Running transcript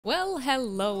Well,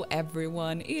 hello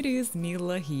everyone, it is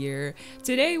Mila here.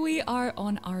 Today we are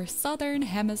on our southern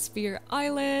hemisphere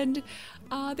island.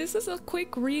 This is a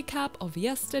quick recap of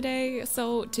yesterday.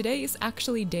 So today is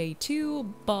actually day 2,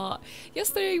 but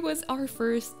yesterday was our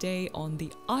first day on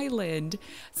the island.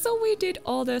 So we did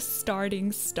all the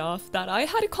starting stuff that I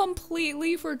had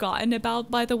completely forgotten about,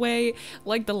 by the way.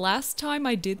 Like the last time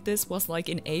I did this was like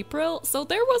in April, so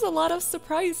there was a lot of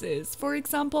surprises. For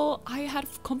example, I had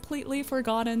completely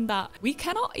forgotten that we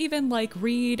cannot even like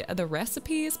read the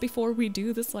recipes before we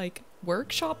do this like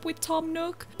workshop with Tom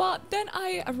Nook. But then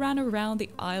I ran around the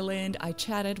island, I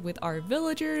chatted with our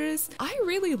villagers. I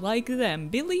really like them.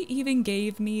 Billy even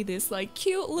gave me this like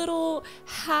cute little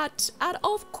hat, and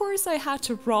of course I had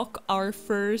to rock our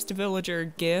first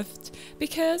villager gift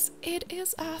because it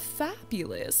is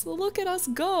fabulous. Look at us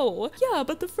go. Yeah,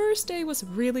 but the first day was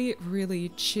really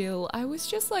chill. I was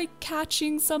just like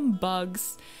catching some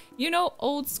bugs. You know,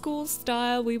 old school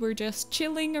style, we were just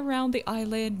chilling around the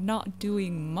island, not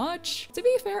doing much. To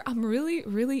be fair, I'm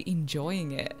really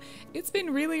enjoying it. It's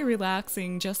been really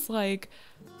relaxing, just like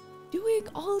doing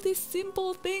all these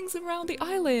simple things around the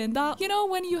island that, you know,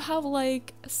 when you have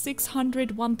like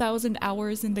 600, 1000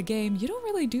 hours in the game, you don't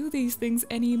really do these things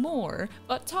anymore.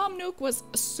 But Tom Nook was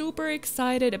super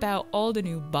excited about all the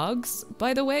new bugs.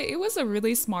 By the way, it was a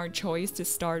really smart choice to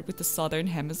start with the southern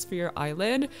hemisphere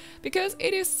island because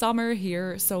it is summer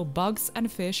here, so bugs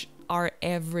and fish are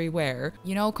everywhere.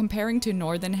 You know, comparing to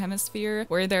northern hemisphere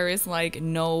where there is like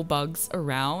no bugs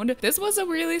around, this was a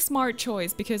really smart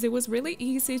choice because it was really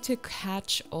easy to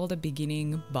catch all the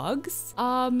beginning bugs.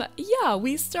 Yeah,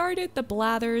 we started the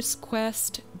Blathers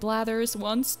quest. Blathers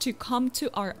wants to come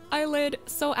to our island,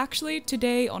 so actually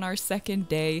today on our second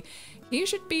day he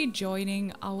should be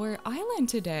joining our island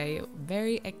today.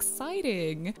 Very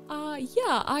exciting.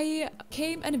 Yeah, I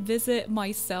came and visit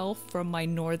myself from my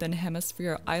northern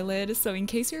hemisphere island. So in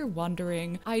case you're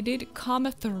wondering, I did come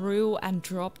through and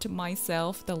dropped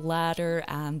myself the ladder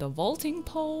and the vaulting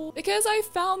pole because I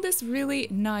found this really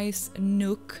nice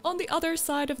nook on the other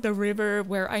side of the river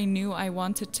where I knew I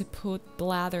wanted to put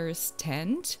Blather's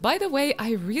tent. By the way,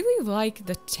 I really like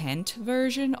the tent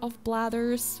version of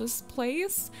Blather's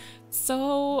place.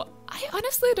 So I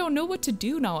honestly don't know what to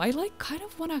do now. I like kind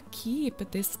of want to keep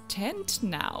this tent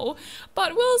now,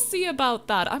 but we'll see about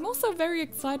that. I'm also very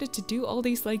excited to do all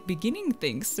these like beginning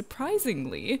things,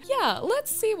 surprisingly. Yeah,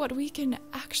 let's see what we can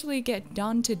actually get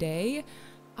done today.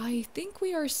 I think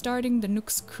we are starting the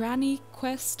Nook's Cranny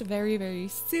quest very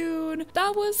soon.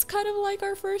 That was kind of like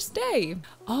our first day.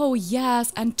 Oh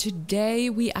yes, and today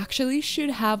we actually should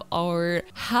have our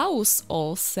house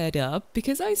all set up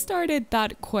because I started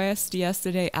that quest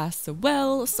yesterday as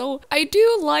well. So I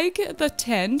do like the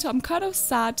tent. I'm kind of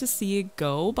sad to see it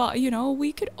go, but you know,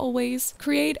 we could always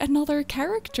create another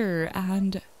character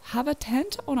and have a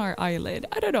tent on our island.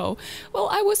 I don't know. Well,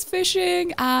 I was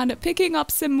fishing and picking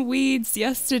up some weeds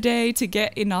yesterday to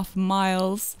get enough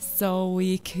miles so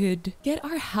we could get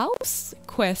our house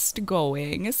quest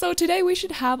going. So today we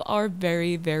should have our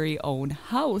very own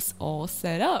house all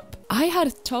set up. I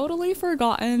had totally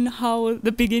forgotten how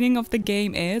the beginning of the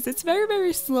game is. It's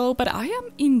very slow, but I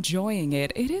am enjoying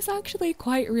it. It is actually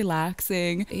quite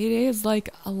relaxing. It is like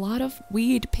a lot of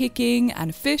weed picking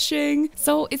and fishing.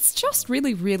 So it's just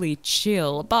really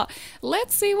chill. But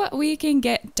let's see what we can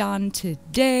get done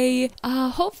today.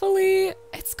 Hopefully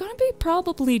it's gonna be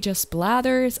probably just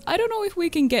Blathers. I don't know if we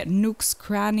can get Nook's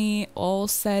Cranny all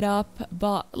set up,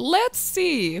 but let's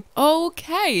see.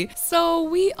 Okay, so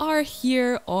we are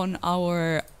here on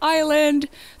our island.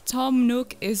 Tom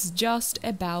Nook is just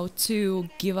about to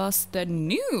give us the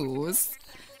news.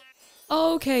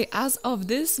 Okay, as of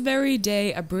this very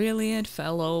day, a brilliant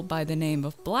fellow by the name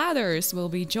of Blathers will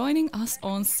be joining us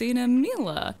on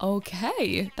Cinemila.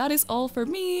 Okay, that is all for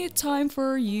me. Time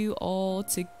for you all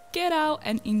to get out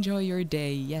and enjoy your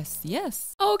day.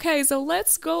 Yes. Okay, so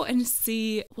let's go and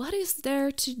see what is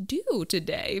there to do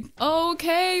today.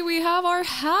 Okay, we have our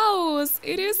house.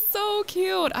 It is so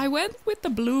cute. I went with the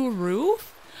blue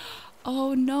roof.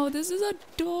 Oh no, this is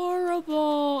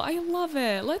adorable. I love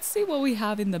it. Let's see what we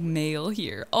have in the mail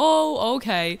here. Oh,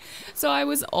 okay. So I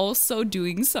was also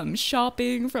doing some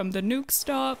shopping from the Nook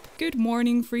stop. Good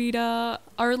morning, Frida.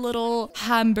 Our little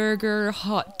hamburger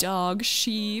hot dog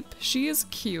sheep. She is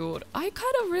cute. I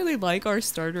kind of really like our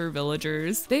starter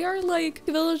villagers. They are like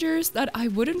villagers that I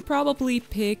wouldn't probably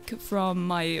pick from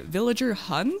my villager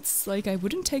hunts. Like I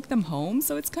wouldn't take them home.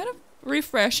 So it's kind of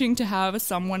refreshing to have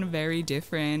someone very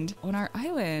different on our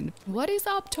island. What is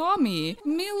up, Tommy?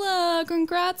 Mila,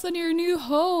 congrats on your new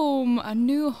home. A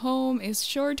new home is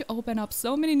sure to open up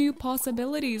so many new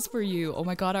possibilities for you. Oh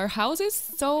my god, our house is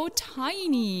so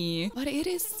tiny, but it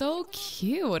is so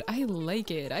cute. I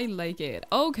like it. I like it.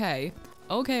 Okay.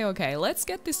 Okay, let's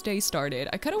get this day started.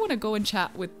 I kind of want to go and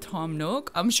chat with Tom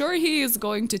Nook. I'm sure he is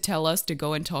going to tell us to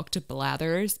go and talk to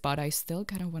Blathers, but I still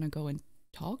kind of want to go and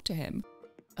talk to him.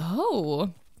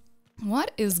 Oh,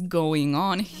 what is going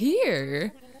on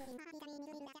here?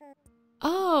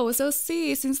 Oh, so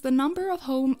see, since the number of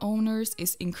homeowners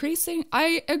is increasing,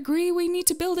 I agree we need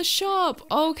to build a shop.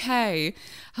 Okay.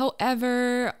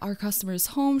 However, our customers'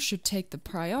 home should take the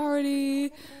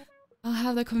priority. I'll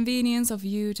have the convenience of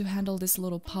you to handle this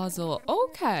little puzzle.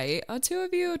 Okay, two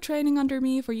of you training under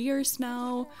me for years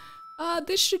now.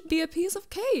 This should be a piece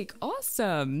of cake.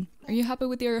 Awesome. Are you happy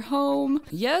with your home?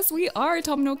 Yes, we are,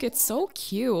 Tom Nook. It's so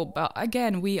cute. But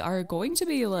again, we are going to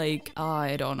be like,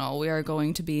 I don't know, we are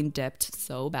going to be in debt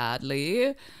so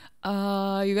badly.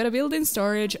 You got a built-in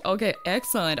storage. Okay,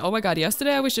 excellent. Oh my god,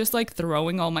 yesterday I was just like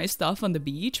throwing all my stuff on the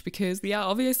beach because, yeah,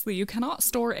 obviously you cannot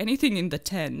store anything in the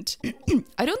tent.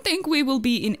 I don't think we will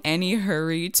be in any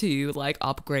hurry to like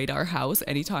upgrade our house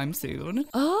anytime soon.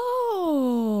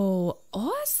 Oh,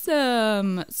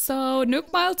 awesome. So,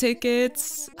 Nook Mile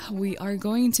tickets. We are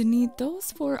going to need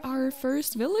those for our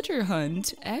first villager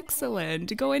hunt.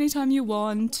 Excellent. Go anytime you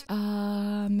want.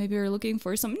 Maybe you're looking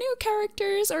for some new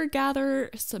characters or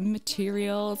gather some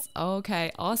materials.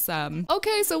 Okay, awesome.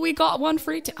 Okay, so we got one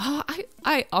free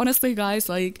I honestly, guys,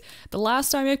 like the last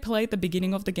time I played the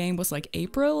beginning of the game was like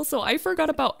April, so I forgot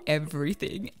about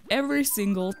everything, every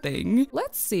single thing.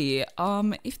 Let's see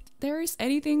if there is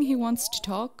anything he wants to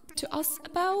talk to us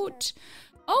about.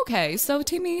 Okay, so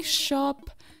Timmy's shop.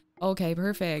 Okay,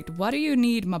 perfect. What do you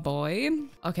need, my boy?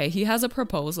 Okay, he has a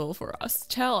proposal for us.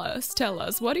 Tell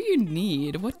us, what do you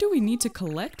need? What do we need to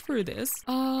collect for this?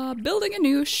 Building a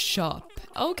new shop.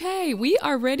 Okay, we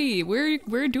are ready.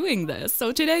 We're doing this.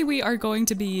 So today we are going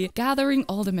to be gathering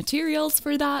all the materials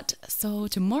for that. So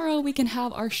tomorrow we can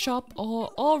have our shop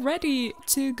all ready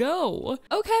to go.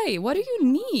 Okay, what do you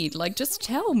need? Like, just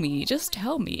tell me.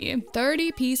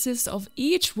 30 pieces of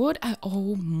each wood.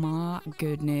 Oh my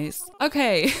goodness.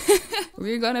 Okay.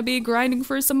 We're gonna be grinding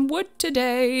for some wood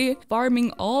today.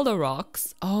 Farming all the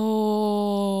rocks.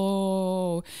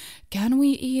 Oh, can we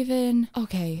even?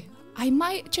 Okay. I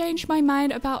might change my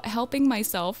mind about helping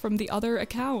myself from the other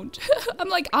account. I'm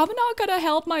like, I'm not gonna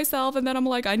help myself, and then I'm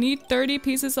like, I need 30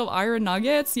 pieces of iron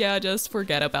nuggets. Yeah, just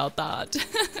forget about that.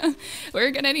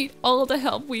 We're gonna need all the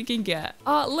help we can get.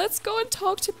 Let's go and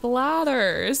talk to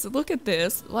Blathers. Look at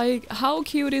this. Like, how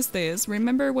cute is this?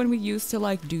 Remember when we used to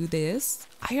like do this?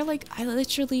 I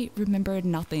literally remembered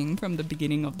nothing from the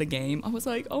beginning of the game. I was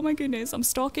like, oh my goodness, I'm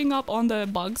stocking up on the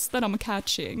bugs that I'm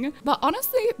catching. But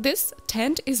honestly, this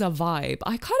tent is a vibe.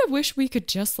 I kind of wish we could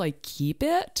just like keep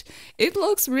it. It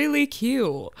looks really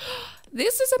cute.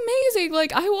 This is amazing.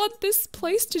 Like, I want this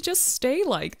place to just stay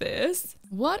like this.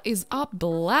 What is up,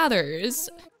 Blathers?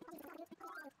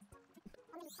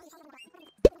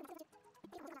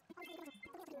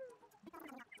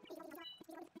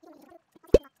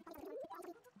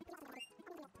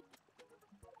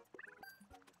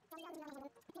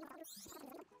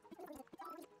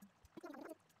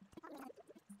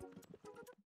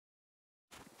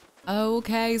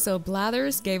 Okay, so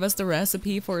Blathers gave us the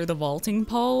recipe for the vaulting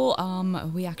pole.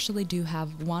 We actually do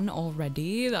have one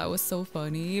already. That was so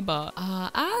funny, but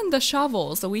and the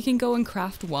shovel, so we can go and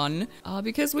craft one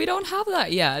because we don't have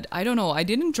that yet. I don't know. I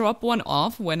didn't drop one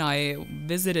off when I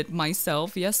visited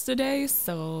myself yesterday,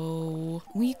 so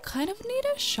we kind of need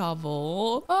a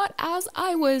shovel. But as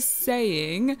I was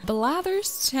saying,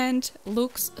 Blathers' tent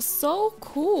looks so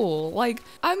cool. Like,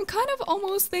 I'm kind of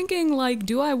almost thinking like,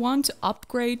 do I want to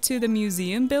upgrade to the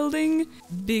museum building?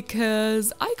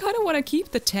 Because I kind of want to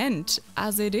keep the tent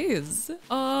as it is.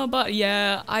 But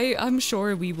yeah, I'm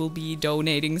sure we will be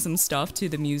donating some stuff to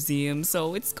the museum,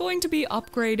 so it's going to be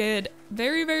upgraded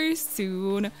very, very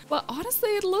soon. But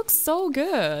honestly, it looks so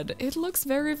good. It looks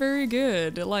very, very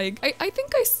good. Like, I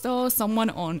think I saw someone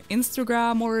on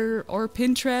Instagram or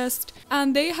Pinterest,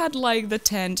 and they had like the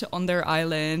tent on their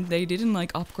island. They didn't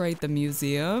like upgrade the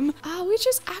museum, which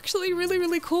is actually really,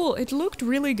 really cool. It looked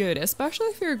really good, especially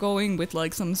if you're going with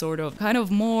like some sort of kind of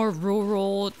more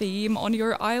rural theme on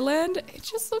your island. It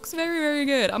just looks very, very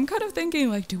good. I'm kind of thinking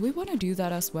like, do we want to do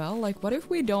that as well? Like, what if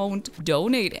we don't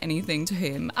donate anything to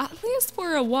him? At least this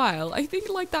for a while. I think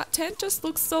like that tent just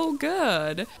looks so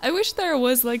good. I wish there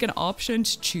was like an option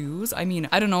to choose. I mean,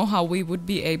 I don't know how we would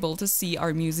be able to see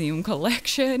our museum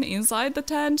collection inside the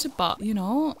tent, but you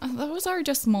know, those are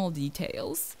just small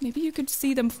details. Maybe you could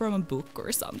see them from a book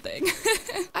or something.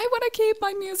 I want to keep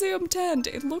my museum tent.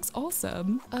 It looks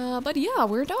awesome. But yeah,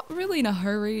 we're not really in a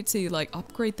hurry to like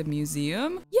upgrade the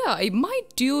museum. Yeah, I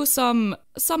might do some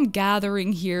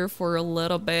gathering here for a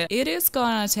little bit. It is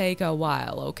gonna take a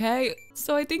while, okay?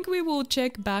 So I think we will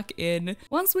check back in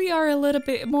once we are a little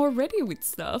bit more ready with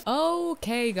stuff.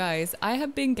 Okay guys, I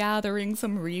have been gathering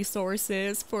some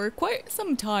resources for quite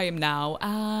some time now,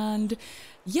 and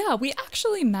yeah, we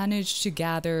actually managed to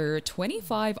gather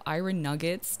 25 iron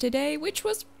nuggets today, which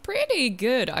was pretty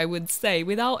good, I would say,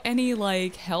 without any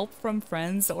like help from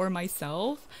friends or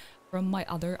myself from my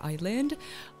other island.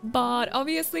 But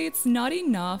obviously it's not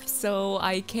enough, so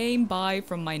I came by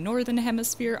from my northern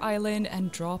hemisphere island and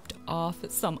dropped off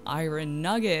some iron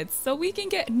nuggets so we can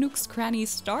get Nook's Cranny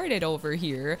started over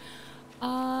here.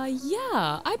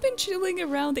 Yeah, I've been chilling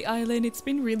around the island. It's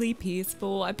been really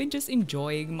peaceful. I've been just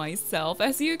enjoying myself.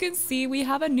 As you can see, we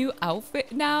have a new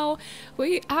outfit now.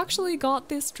 We actually got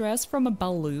this dress from a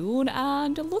balloon,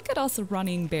 and look at us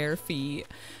running bare feet.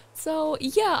 So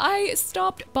yeah, I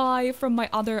stopped by from my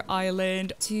other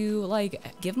island to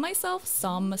like give myself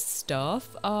some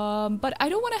stuff, but I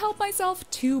don't want to help myself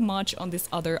too much on this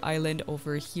other island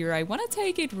over here. I want to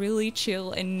take it really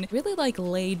chill and really like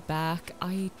laid back.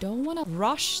 I don't want to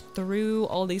rush through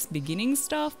all this beginning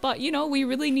stuff, but you know, we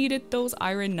really needed those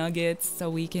iron nuggets so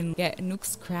we can get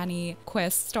Nook's Cranny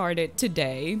quest started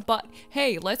today. But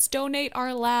hey, let's donate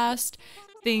our last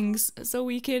things so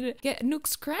we can get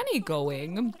Nook's Cranny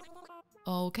going.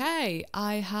 Okay,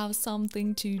 I have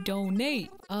something to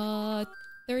donate.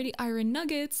 30 iron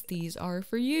nuggets. These are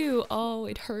for you. Oh,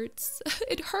 it hurts.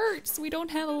 It hurts. We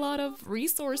don't have a lot of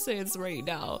resources right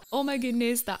now. Oh my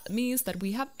goodness, that means that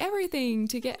we have everything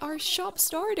to get our shop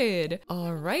started.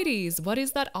 Alrighties, what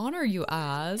is that honor, you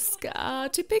ask?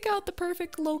 To pick out the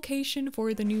perfect location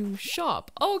for the new shop.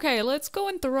 Okay, let's go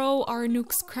and throw our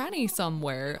Nook's Cranny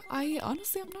somewhere. I'm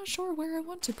not sure where I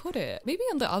want to put it. Maybe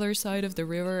on the other side of the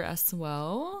river as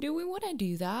well. Do we want to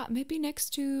do that? Maybe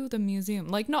next to the museum.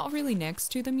 Like, not really next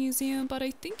to the museum, but I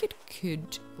think it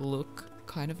could look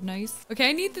kind of nice. Okay,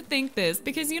 I need to think this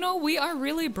because, you know, we are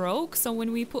really broke, so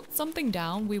when we put something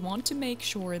down, we want to make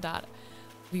sure that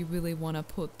we really want to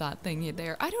put that thing in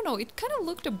there. I don't know, it kind of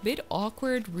looked a bit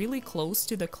awkward really close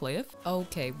to the cliff.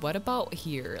 Okay, what about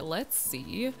here? Let's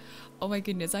see. Oh my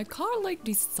goodness, I can't like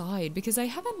decide because I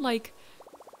haven't like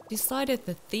decided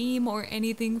the theme or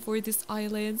anything for this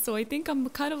island, so I think I'm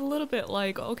kind of a little bit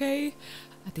like, okay,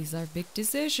 these are big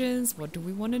decisions. What do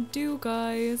we want to do,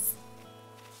 guys?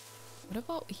 What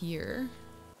about here?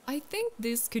 I think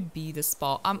this could be the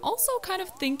spot. I'm also kind of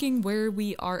thinking where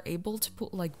we are able to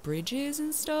put like bridges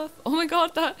and stuff. Oh my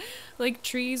god, that like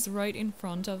trees right in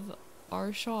front of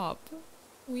our shop.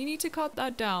 We need to cut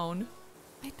that down.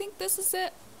 I think this is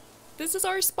it. This is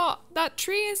our spot. That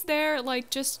tree is there like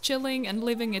just chilling and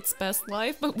living its best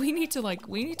life, but we need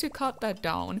to cut that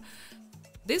down.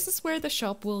 This is where the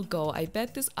shop will go. I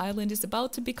bet this island is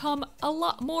about to become a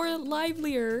lot more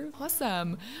livelier.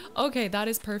 Awesome. Okay, that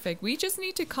is perfect. We just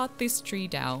need to cut this tree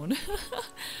down.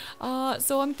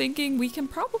 So I'm thinking we can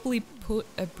probably put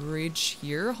a bridge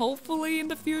here, hopefully in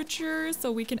the future,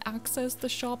 so we can access the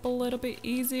shop a little bit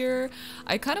easier.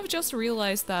 I kind of just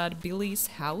realized that Billy's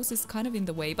house is kind of in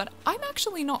the way, but I'm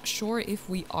actually not sure if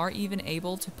we are even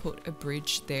able to put a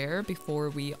bridge there before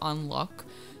we unlock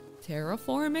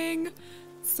terraforming.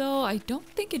 So I don't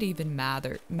think it even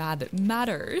matters.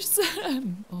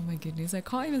 Oh my goodness, I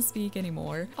can't even speak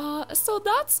anymore. So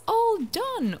that's all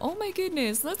done. Oh my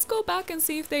goodness, let's go back and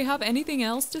see if they have anything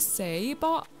else to say,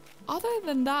 but other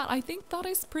than that, I think that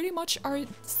is pretty much our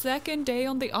second day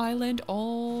on the island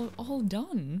all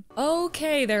done.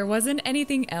 Okay, there wasn't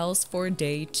anything else for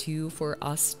day 2 for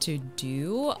us to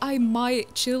do. I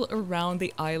might chill around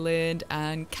the island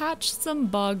and catch some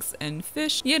bugs and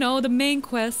fish. You know, the main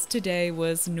quest today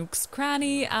was Nook's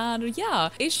Cranny, and yeah,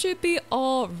 it should be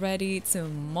all ready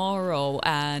tomorrow.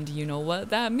 And you know what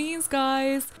that means,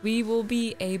 guys? We will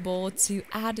be able to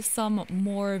add some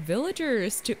more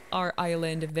villagers to our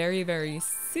island very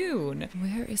soon.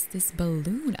 Where is this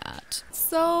balloon at?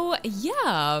 So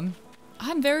yeah,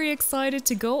 I'm very excited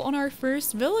to go on our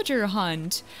first villager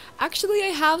hunt. Actually, I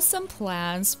have some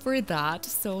plans for that,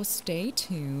 so stay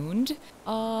tuned.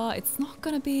 It's not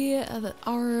gonna be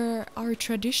our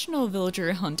traditional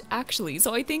villager hunt actually,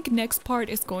 so I think next part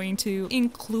is going to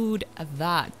include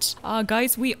that.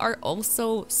 Guys, we are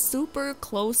also super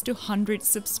close to 100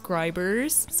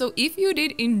 subscribers, so if you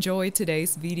did enjoy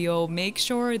today's video, make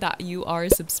sure that you are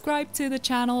subscribed to the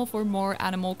channel for more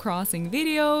Animal Crossing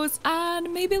videos,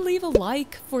 and maybe leave a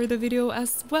like for the video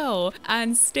as well,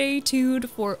 and stay tuned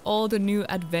for all the new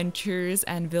adventures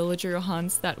and villager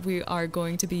hunts that we are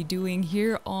going to be doing here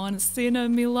on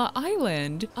Sinamilla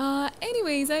Island.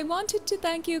 Anyways, I wanted to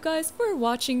thank you guys for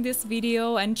watching this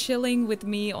video and chilling with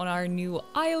me on our new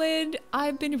island.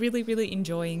 I've been really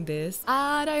enjoying this,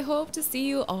 and I hope to see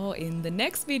you all in the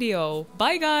next video.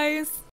 Bye guys!